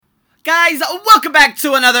Guys, welcome back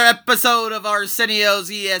to another episode of Arsenio's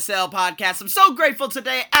ESL podcast. I'm so grateful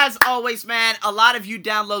today, as always, man. A lot of you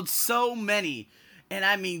download so many, and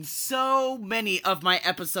I mean so many of my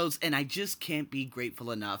episodes, and I just can't be grateful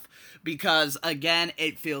enough because, again,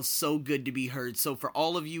 it feels so good to be heard. So for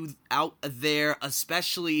all of you out there,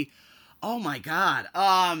 especially, oh my God,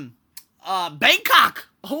 Bangkok.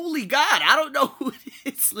 Holy God, I don't know who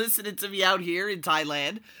is listening to me out here in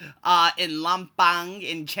Thailand, in Lampang,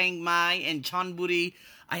 in Chiang Mai, in Chonburi.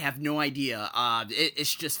 I have no idea.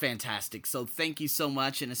 It's just fantastic. So thank you so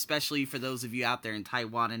much, and especially for those of you out there in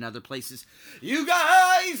Taiwan and other places. You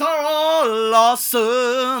guys are all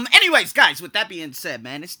awesome. Anyways, guys, with that being said,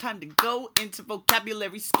 man, it's time to go into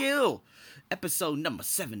vocabulary skill. Episode number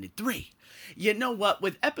 73. You know what?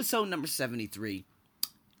 With episode number 73,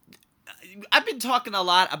 I've been talking a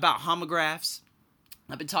lot about homographs.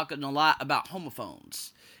 I've been talking a lot about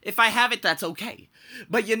homophones. If I haven't, that's okay.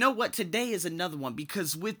 But you know what? Today is another one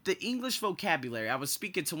because with the English vocabulary, I was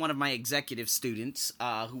speaking to one of my executive students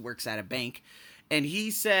who works at a bank, and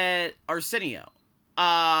he said, Arsenio,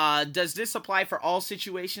 does this apply for all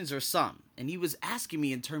situations or some? And he was asking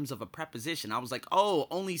me in terms of a preposition. I was like, oh,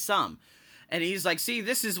 only some. And he's like, see,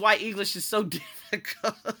 this is why English is so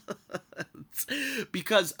difficult.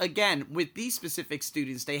 Because, again, with these specific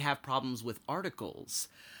students, they have problems with articles.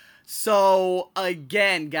 So,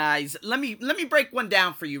 again, guys, let me break one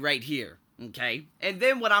down for you right here, okay? And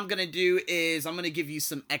then what I'm going to do is I'm going to give you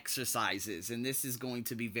some exercises. And this is going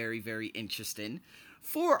to be very, very interesting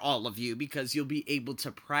for all of you because you'll be able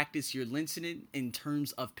to practice your listening in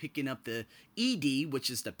terms of picking up the ED, which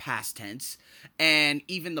is the past tense, and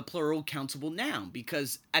even the plural countable noun,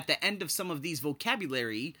 because at the end of some of these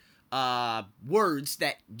vocabulary words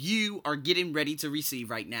that you are getting ready to receive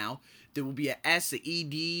right now, there will be a S, a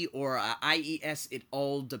ED, or a IES. It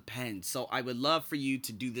all depends. So I would love for you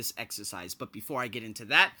to do this exercise. But before I get into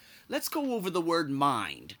that, let's go over the word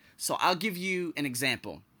mind. So I'll give you an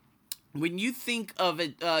example. When you think of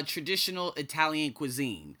a traditional Italian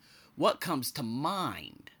cuisine, what comes to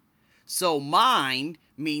mind? So mind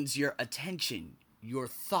means your attention, your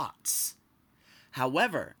thoughts.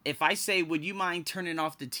 However, if I say, would you mind turning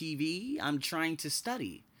off the TV? I'm trying to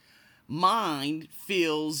study. Mind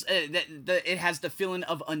feels, it has the feeling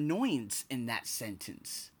of annoyance in that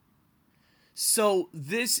sentence. So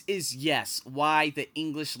this is, yes, why the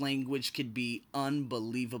English language could be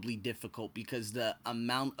unbelievably difficult because the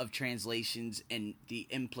amount of translations and the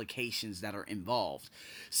implications that are involved.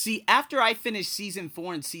 See, after I finish season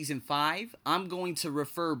 4 and season 5, I'm going to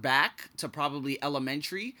refer back to probably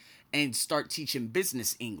elementary and start teaching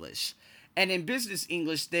business English. And in business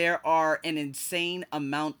English, there are an insane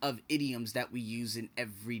amount of idioms that we use in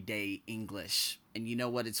everyday English. And you know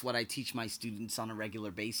what? It's what I teach my students on a regular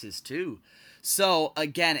basis too. So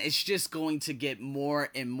again, it's just going to get more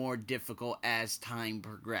and more difficult as time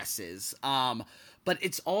progresses. But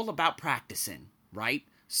it's all about practicing, right?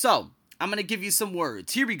 So I'm going to give you some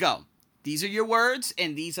words. Here we go. These are your words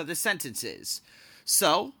and these are the sentences.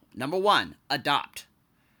 So, number 1, adopt,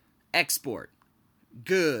 export,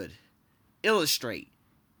 good, illustrate,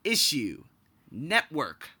 issue,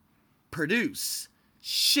 network, produce,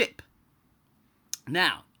 ship.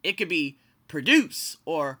 Now, it could be produce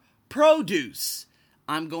or produce.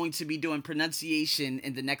 I'm going to be doing pronunciation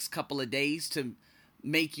in the next couple of days to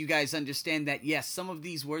make you guys understand that, yes, some of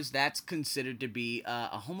these words, that's considered to be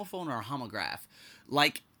a homophone or a homograph.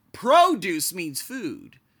 Like, produce means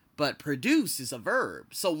food, but produce is a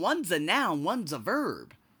verb. So one's a noun, one's a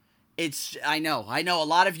verb. I know a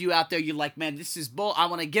lot of you out there, you're like, man, this is bull. I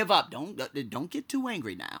want to give up. Don't get too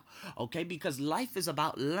angry now, okay? Because life is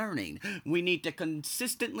about learning. We need to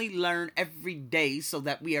consistently learn every day so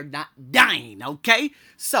that we are not dying, okay?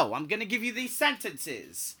 So I'm going to give you these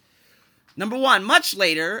sentences. Number 1, much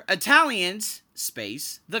later, Italians,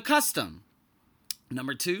 space, the custom.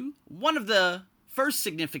 Number 2, one of the first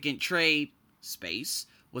significant trade, space,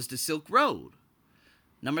 was the Silk Road.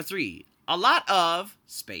 Number 3, a lot of,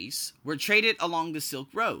 space, were traded along the Silk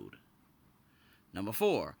Road. Number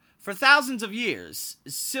 4, for thousands of years,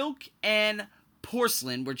 silk and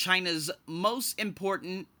porcelain were China's most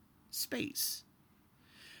important, space.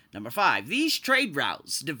 Number 5, these trade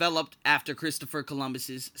routes developed after Christopher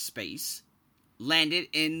Columbus's, space, landed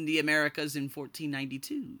in the Americas in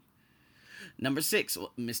 1492. Number 6,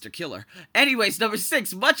 Mr. Killer. Anyways, number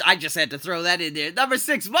 6, I just had to throw that in there. Number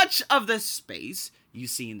 6, much of the space you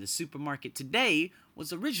see in the supermarket today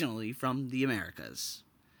was originally from the Americas.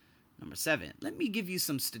 Number 7, let me give you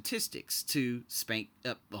some statistics to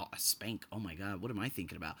oh my God, what am I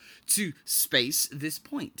thinking about? To space this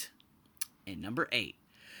point. And number 8,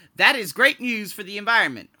 That is great news for the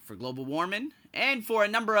environment, for global warming, and for a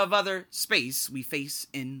number of other space we face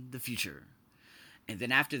in the future. And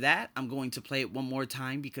then after that, I'm going to play it one more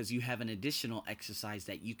time because you have an additional exercise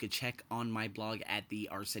that you could check on my blog at the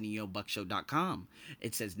ArsenioBuckShow.com.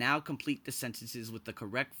 It says, now complete the sentences with the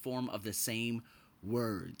correct form of the same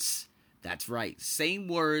words. That's right, same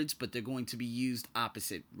words, but they're going to be used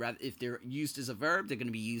opposite. Rather, if they're used as a verb, they're going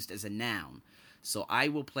to be used as a noun. So I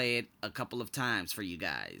will play it a couple of times for you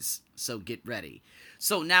guys. So get ready.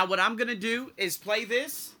 So now what I'm going to do is play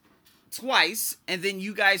this twice, and then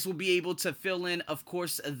you guys will be able to fill in, of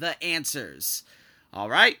course, the answers. All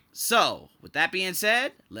right? So, with that being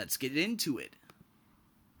said, let's get into it.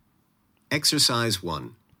 Exercise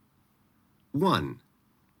 1. 1.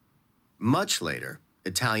 Much later,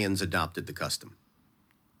 Italians adopted the custom.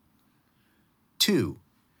 2.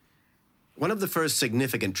 One of the first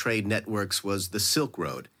significant trade networks was the Silk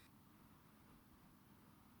Road.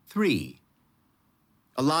 3.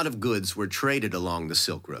 A lot of goods were traded along the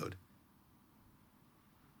Silk Road.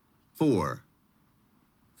 4.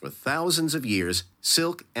 For thousands of years,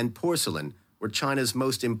 silk and porcelain were China's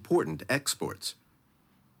most important exports.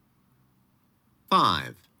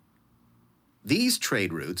 5. These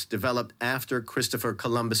trade routes developed after Christopher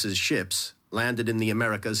Columbus's ships landed in the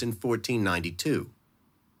Americas in 1492.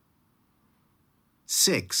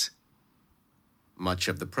 6. Much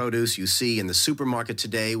of the produce you see in the supermarket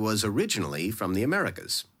today was originally from the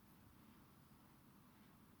Americas.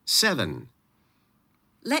 7.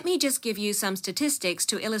 Let me just give you some statistics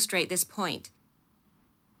to illustrate this point.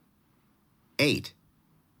 8.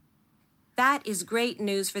 That is great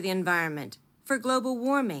news for the environment, for global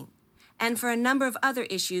warming, and for a number of other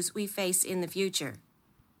issues we face in the future.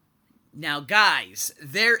 Now, guys,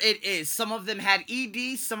 there it is. Some of them had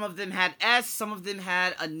ED, some of them had S, some of them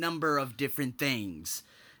had a number of different things.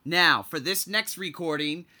 Now, for this next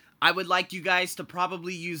recording, I would like you guys to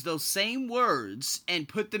probably use those same words and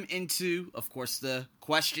put them into, of course, the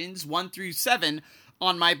questions 1 through 7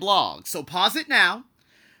 on my blog. So pause it now,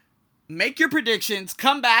 make your predictions,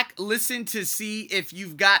 come back, listen to see if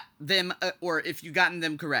you've got them, or if you've gotten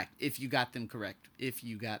them correct. If you got them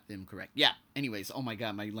correct. Yeah, anyways, oh my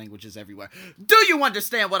god, my language is everywhere. Do you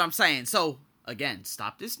understand what I'm saying? So, again,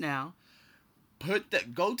 stop this now,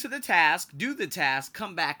 go to the task, do the task,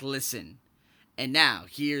 come back, listen. And now,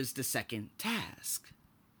 here's the second task.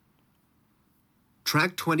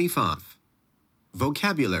 Track 25.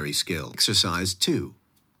 Vocabulary skill. Exercise 2.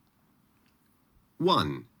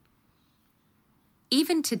 1.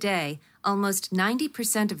 Even today, almost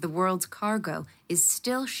 90% of the world's cargo is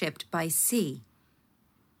still shipped by sea.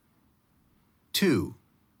 2.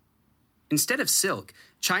 Instead of silk,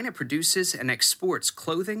 China produces and exports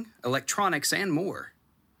clothing, electronics, and more.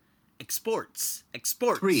 Exports.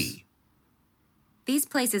 3. These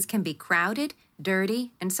places can be crowded,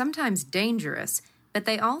 dirty, and sometimes dangerous, but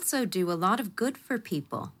they also do a lot of good for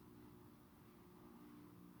people.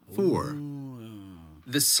 4.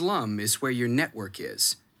 The slum is where your network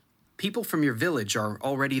is. People from your village are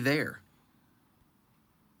already there.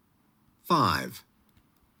 5.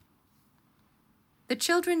 The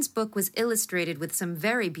children's book was illustrated with some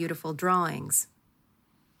very beautiful drawings.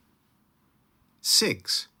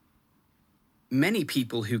 6. Many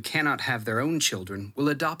people who cannot have their own children will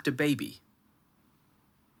adopt a baby.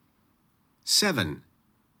 7.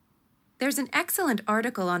 There's an excellent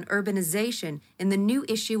article on urbanization in the new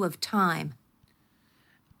issue of Time.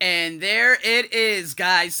 And there it is,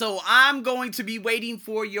 guys. So I'm going to be waiting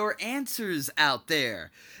for your answers out there.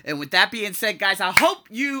 And with that being said, guys, I hope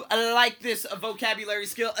you like this vocabulary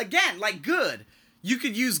skill. Again, like good. You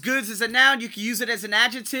could use goods as a noun. You could use it as an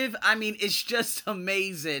adjective. I mean, it's just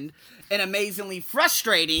amazing and amazingly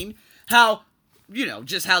frustrating how,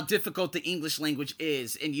 just how difficult the English language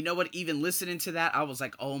is. And you know what? Even listening to that, I was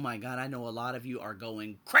like, oh my God, I know a lot of you are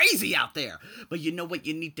going crazy out there. But you know what?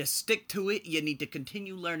 You need to stick to it. You need to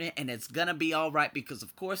continue learning, and it's going to be all right because,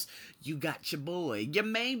 of course, you got your boy, your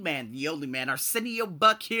main man, the only man, Arsenio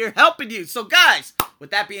Buck here helping you. So, guys,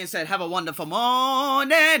 with that being said, have a wonderful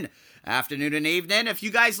morning, afternoon, and evening. If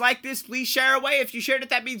you guys like this, please share away. If you shared it,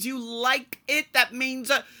 that means you like it. That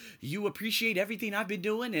means you appreciate everything I've been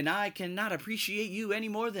doing, and I cannot appreciate you any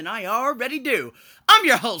more than I already do. I'm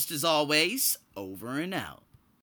your host, as always. Over and out.